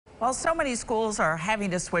While so many schools are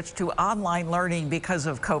having to switch to online learning because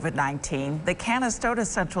of COVID-19, the Canastota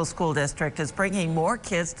Central School District is bringing more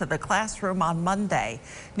kids to the classroom on Monday.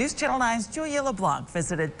 News Channel 9's Julia LeBlanc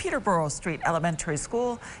visited Peterborough Street Elementary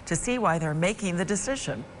School to see why they're making the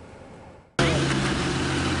decision.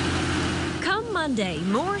 Come Monday,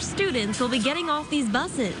 more students will be getting off these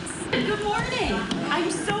buses. Good morning.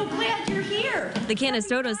 I'm so glad you're here. The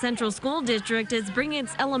Canastota Central School District is bringing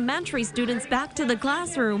its elementary students back to the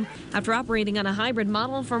classroom after operating on a hybrid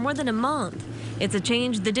model for more than a month. It's a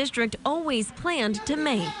change the district always planned to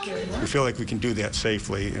make. We feel like we can do that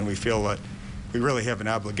safely, and we feel that we really have an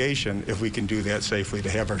obligation, if we can do that safely, to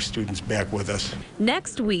have our students back with us.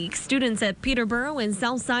 Next week, students at Peterborough and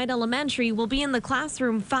Southside Elementary will be in the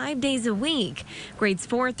classroom 5 days a week. Grades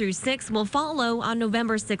 4 through 6 will follow on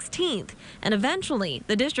November 16th. And eventually,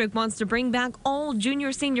 the district wants to bring back all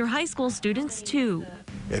junior-senior high school students, too.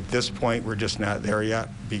 At this point, we're just not there yet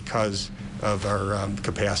because of our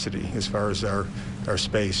capacity as far as our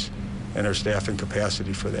space and our staffing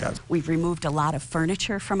capacity for that. We've removed a lot of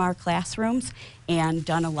furniture from our classrooms and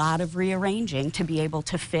done a lot of rearranging to be able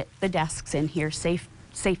to fit the desks in here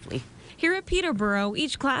safely. Here at Peterborough,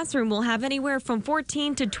 each classroom will have anywhere from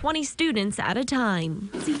 14 to 20 students at a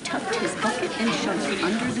time. He tucked his bucket and shovel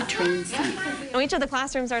under the train seat. Each of the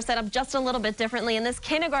classrooms are set up just a little bit differently. In this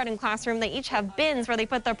kindergarten classroom, they each have bins where they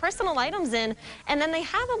put their personal items in, and then they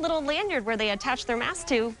have a little lanyard where they attach their mask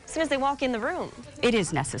to as soon as they walk in the room. It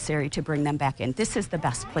is necessary to bring them back in. This is the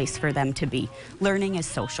best place for them to be. Learning is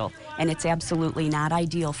social, and it's absolutely not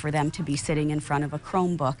ideal for them to be sitting in front of a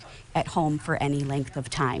Chromebook at home for any length of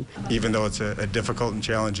time. Even though it's a difficult and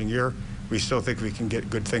challenging year, we still think we can get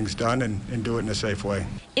good things done and do it in a safe way.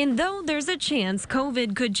 And though there's a chance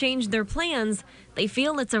COVID could change their plans, they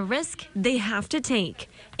feel it's a risk they have to take.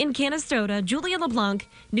 In Canastota, Julia LeBlanc,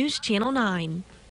 News Channel 9.